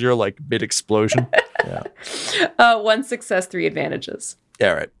 like as you're like mid-explosion. Yeah. 1 success, 3 advantages.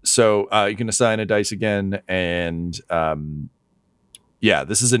 Yeah, right. So you can assign a dice again, and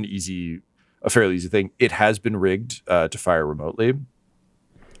this is a fairly easy thing. It has been rigged to fire remotely.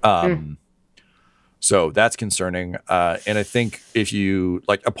 So that's concerning. And I think if you,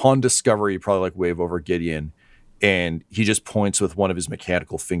 like, upon discovery, you probably like wave over Gideon, and he just points with one of his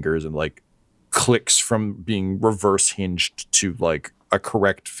mechanical fingers and like clicks from being reverse hinged to like a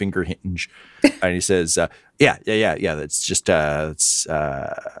correct finger hinge. And he says, that's just, it's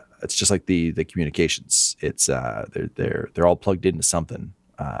just like the communications. It's, they're all plugged into something.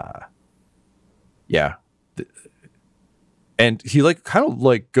 And he like kind of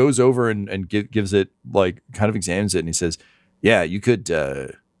like goes over and gives it, like kind of examines it, and he says, yeah, you could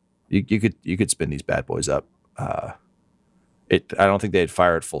You could spin these bad boys up. I don't think they'd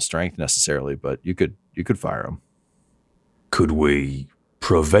fire at full strength necessarily, but you could fire them. Could we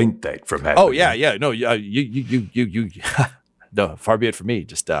prevent that from happening? Oh yeah. No, you. No, far be it from me.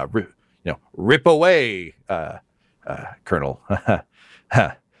 Just rip away, Colonel.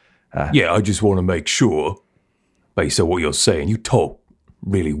 Yeah, I just want to make sure, based on what you're saying, you talk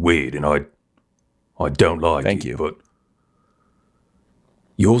really weird, and I don't like it. Thank you. But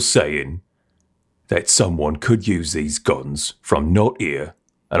you're saying that someone could use these guns from not here,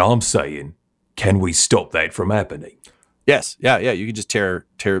 and I'm saying, can we stop that from happening? Yes, yeah. You can just tear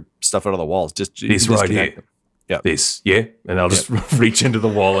stuff out of the walls. Just This right disconnect here. them. Yeah. This, yeah? And I'll just reach into the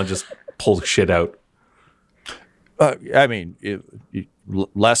wall and just pull shit out. I mean,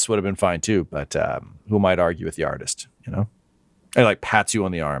 less would have been fine too, but who might argue with the artist? You know, and like pats you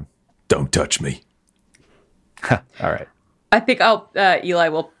on the arm. Don't touch me. All right. I think I'll pass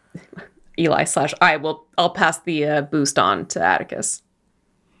the boost on to Atticus.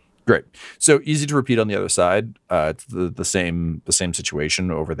 Great. So easy to repeat on the other side. It's the same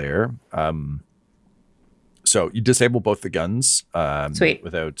situation over there. So you disable both the guns. Sweet.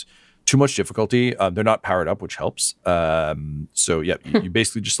 Without too much difficulty. They're not powered up, which helps. So yeah, you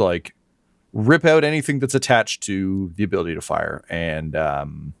basically just like rip out anything that's attached to the ability to fire, and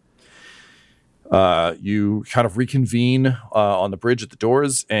you kind of reconvene on the bridge at the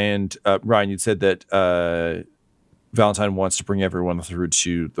doors. And Ryan, you'd said that Valentine wants to bring everyone through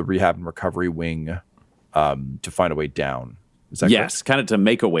to the rehab and recovery wing to find a way down. Is that yes, kind of to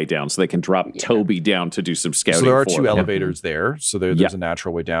make a way down so they can drop Toby down to do some scouting. So there are for two them. elevators there. So there's a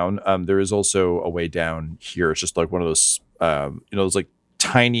natural way down. There is also a way down here. It's just like one of those, those like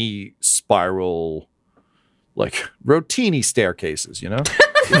tiny spiral, like rotini staircases, I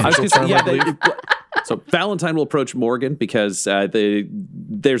was gonna say, so Valentine will approach Morgan because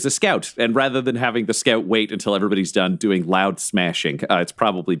there's a scout, and rather than having the scout wait until everybody's done doing loud smashing, it's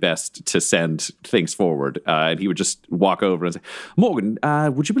probably best to send things forward. And he would just walk over and say, Morgan,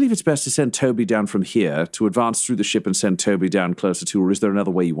 would you believe it's best to send Toby down from here to advance through the ship and send Toby down closer to, or is there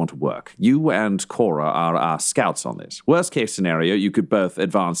another way you want to work? You and Cora are our scouts on this. Worst case scenario, you could both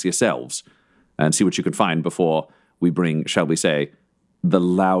advance yourselves and see what you can find before we bring, shall we say, the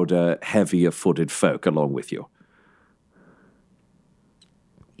louder, heavier-footed folk along with you.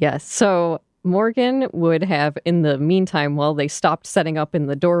 Yes. So Morgan would have, in the meantime, while they stopped setting up in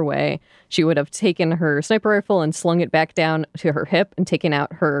the doorway, she would have taken her sniper rifle and slung it back down to her hip and taken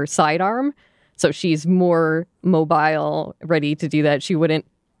out her sidearm. So she's more mobile, ready to do that. She wouldn't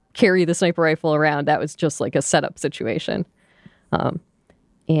carry the sniper rifle around. That was just like a setup situation.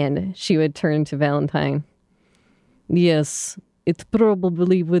 And she would turn to Valentine. Yes, it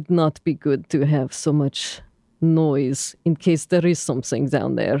probably would not be good to have so much noise in case there is something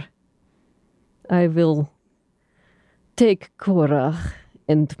down there. I will take Cora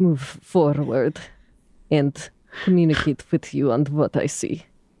and move forward and communicate with you on what I see.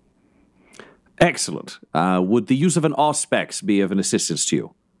 Excellent. Would the use of an Auspex be of an assistance to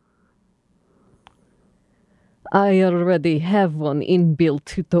you? I already have one inbuilt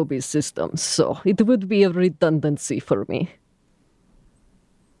to Toby's system, so it would be a redundancy for me.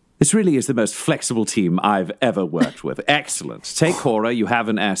 This really is the most flexible team I've ever worked with. Excellent. Take Cora, you have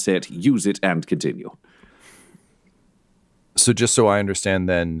an asset, use it, and continue. So just so I understand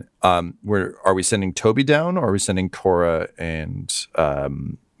then, are we sending Toby down, or are we sending Cora and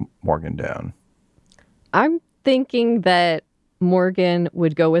Morgan down? I'm thinking that Morgan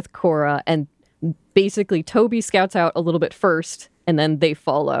would go with Cora, and basically Toby scouts out a little bit first, and then they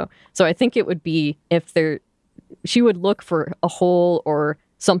follow. So I think it would be she would look for a hole or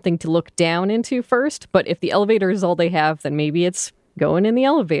something to look down into first, but if the elevator is all they have, then maybe it's going in the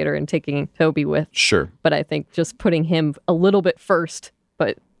elevator and taking Toby with. Sure. But I think just putting him a little bit first,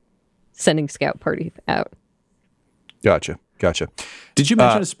 but sending scout party out. Gotcha. Did you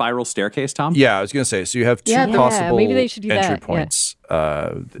mention a spiral staircase, Tom? Yeah, I was going to say, so you have two possible maybe they should do entry that. points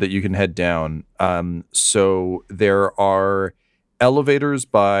that you can head down. So there are elevators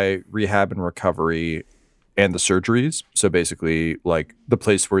by rehab and recovery and the surgeries. So basically, like the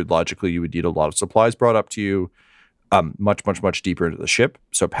place where logically you would need a lot of supplies brought up to you, much deeper into the ship.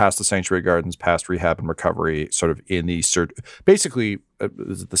 So past the sanctuary gardens, past rehab and recovery, sort of in the basically,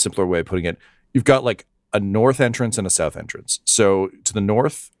 the simpler way of putting it, you've got like a north entrance and a south entrance. So to the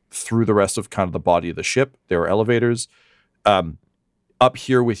north, through the rest of kind of the body of the ship, there are elevators. Up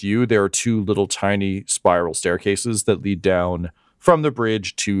here with you, there are two little tiny spiral staircases that lead down from the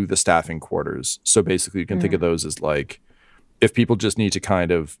bridge to the staffing quarters. So basically you can think of those as like, if people just need to kind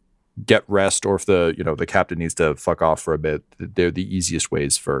of get rest, or if the captain needs to fuck off for a bit, they're the easiest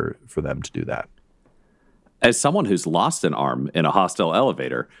ways for them to do that. As someone who's lost an arm in a hostile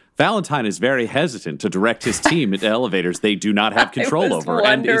elevator, Valentine is very hesitant to direct his team into elevators they do not have control over,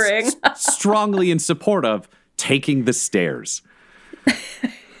 and is strongly in support of taking the stairs.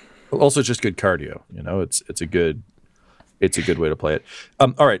 Also, just good cardio. It's a good way to play it.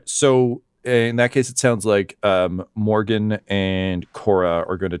 All right, so in that case, it sounds like Morgan and Cora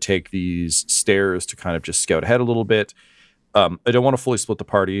are going to take these stairs to kind of just scout ahead a little bit. I don't want to fully split the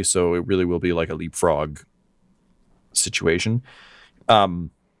party, so it really will be like a leapfrog situation. All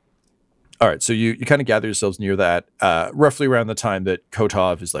right, so you kind of gather yourselves near that, roughly around the time that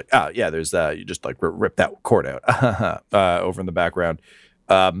Kotov is like, there's that. You just like rip that cord out over in the background.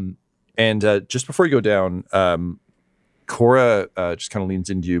 And just before you go down, Cora just kind of leans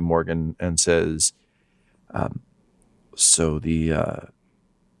into you, Morgan, and says, I was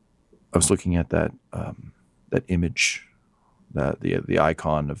looking at that image, the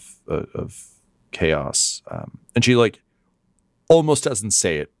icon of chaos, and she like almost doesn't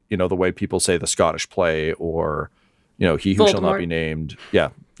say it, the way people say the Scottish play, or he who Voldemort. Shall not be named.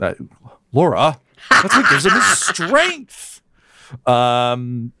 Yeah, Laura, that's what gives him his strength.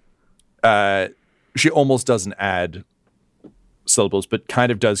 She almost doesn't add syllables, but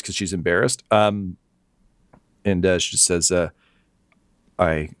kind of does because she's embarrassed. And she just says,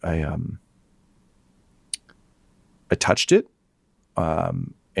 I touched it,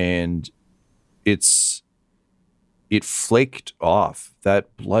 and it flaked off.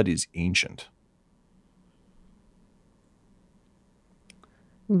 That blood is ancient.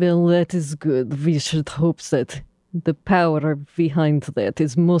 Well, that is good. We should hope that the power behind that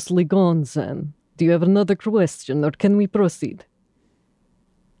is mostly gone then. Do you have another question, or can we proceed?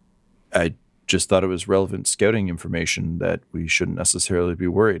 I just thought it was relevant scouting information that we shouldn't necessarily be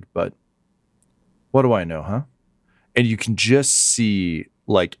worried, but what do I know, huh? And you can just see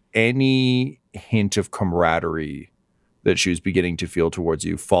like any hint of camaraderie that she was beginning to feel towards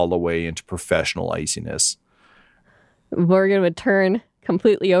you fall away into professional iciness. Morgan would turn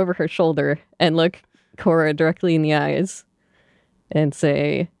completely over her shoulder and look Cora directly in the eyes and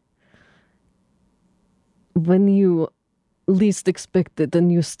say, when you least expect it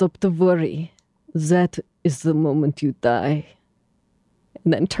and you stop to worry, that is the moment you die.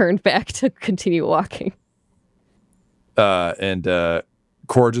 And then turn back to continue walking. And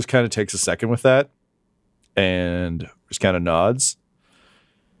Cora just kind of takes a second with that and just kind of nods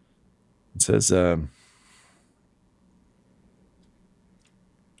and says,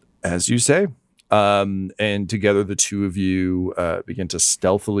 as you say. And together the two of you begin to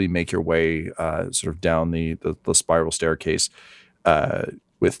stealthily make your way sort of down the spiral staircase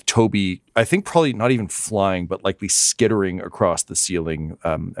with Toby, I think probably not even flying, but likely skittering across the ceiling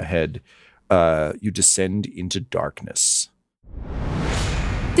ahead. You descend into darkness.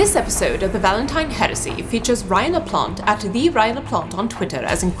 This episode of the Valentine Heresy features Ryan LaPlante at the Ryan LaPlante on Twitter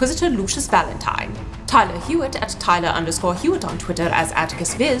as Inquisitor Lucius Valentine, Tyler Hewitt at Tyler_Hewitt on Twitter as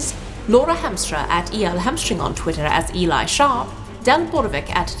AtticusViz, Laura Hamstra at EL Hamstring on Twitter as Eli Sharp, Del Borovic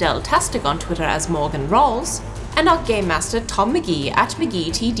at Deltastic on Twitter as Morgan Rawls, and our Game Master Tom McGee at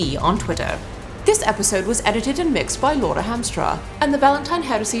McGeeTD on Twitter. This episode was edited and mixed by Laura Hamstra, and the Valentine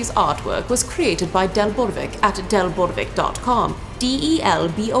Heresy's artwork was created by Del Borovic at delborovic.com,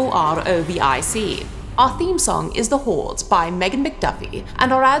 DELBOROVIC. Our theme song is The Hordes by Megan McDuffie,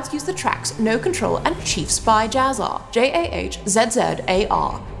 and our ads use the tracks No Control and Chiefs by Jazzar,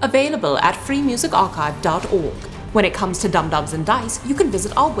 JAHZZAR, available at freemusicarchive.org. When it comes to Dum-Dums and Dice, you can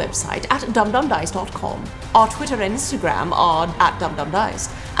visit our website at dumdumdice.com. Our Twitter and Instagram are at dumdumdice,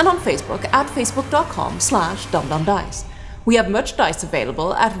 and on Facebook at facebook.com/dumdumdice. We have merchandise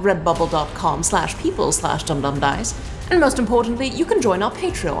available at redbubble.com/people/dumdumdice, and most importantly, you can join our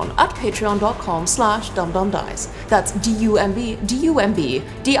Patreon at patreon.com/dumdumdice. That's DUMBDICE.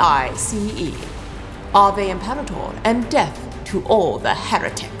 Ave Imperator, and death to all the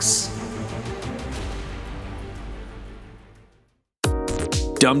heretics.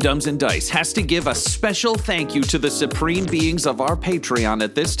 Dum-Dums and Dice has to give a special thank you to the supreme beings of our Patreon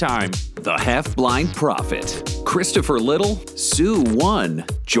at this time. The Half-Blind Prophet, Christopher Little, Sue One,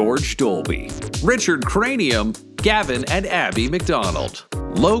 George Dolby, Richard Cranium, Gavin and Abby McDonald,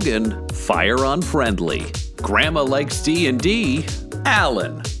 Logan, Fire Unfriendly, Grandma Likes D&D,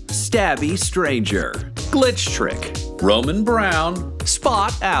 Alan, Stabby Stranger, Glitch Trick, Roman Brown,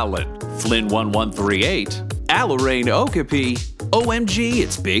 Spot Allen, Flynn1138, Alarain Okapi, OMG,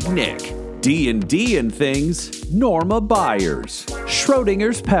 it's Big Nick, D&D and Things, Norma Byers,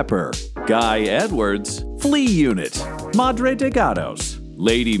 Schrodinger's Pepper, Guy Edwards, Flea Unit, Madre de Gatos,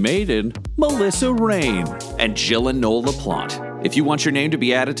 Lady Maiden, Melissa Rain, and Jill and Noel LaPlante. If you want your name to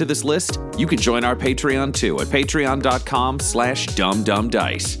be added to this list, you can join our Patreon too at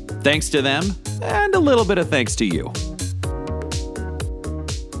patreon.com/dumdumdice. Thanks to them, and a little bit of thanks to you.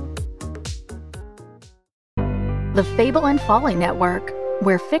 The Fable and Folly Network,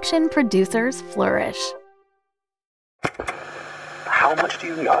 where fiction producers flourish. How much do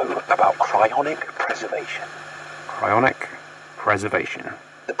you know about cryonic preservation? Cryonic preservation.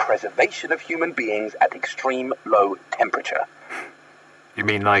 The preservation of human beings at extreme low temperature. You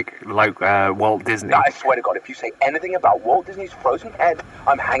mean like Walt Disney? I swear to God, if you say anything about Walt Disney's frozen head,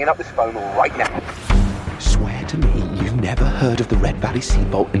 I'm hanging up this phone right now. Swear to me you've never heard of the Red Valley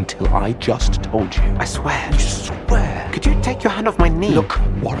Seabolt until I just told you. I swear. You swear. Could you take your hand off my knee? Look,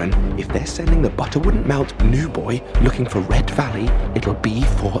 Warren, if they're sending the butter wouldn't melt new boy looking for Red Valley, it'll be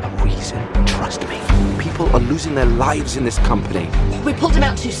for a reason. Trust me. People are losing their lives in this company. We pulled him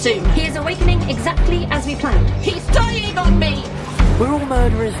out too soon. He is awakening exactly as we planned. He's dying on me! We're all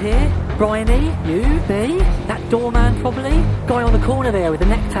murderers here. Bryony, you, me, that doorman probably. Guy on the corner there with a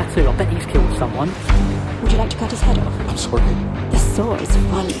neck tattoo. I bet he's killed someone. Would you like to cut his head off? I'm sorry. The saw is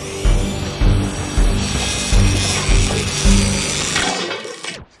fun.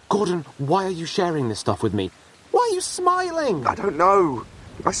 Gordon, why are you sharing this stuff with me? Why are you smiling? I don't know.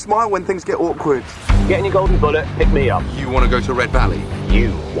 I smile when things get awkward. Get in your golden bullet, pick me up. You want to go to Red Valley?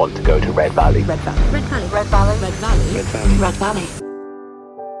 You want to go to Red Valley. Red Valley. Red Valley. Red Valley. Red Valley. Red Valley. Red Valley.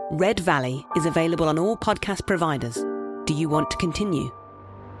 Red Valley is available on all podcast providers. Do you want to continue?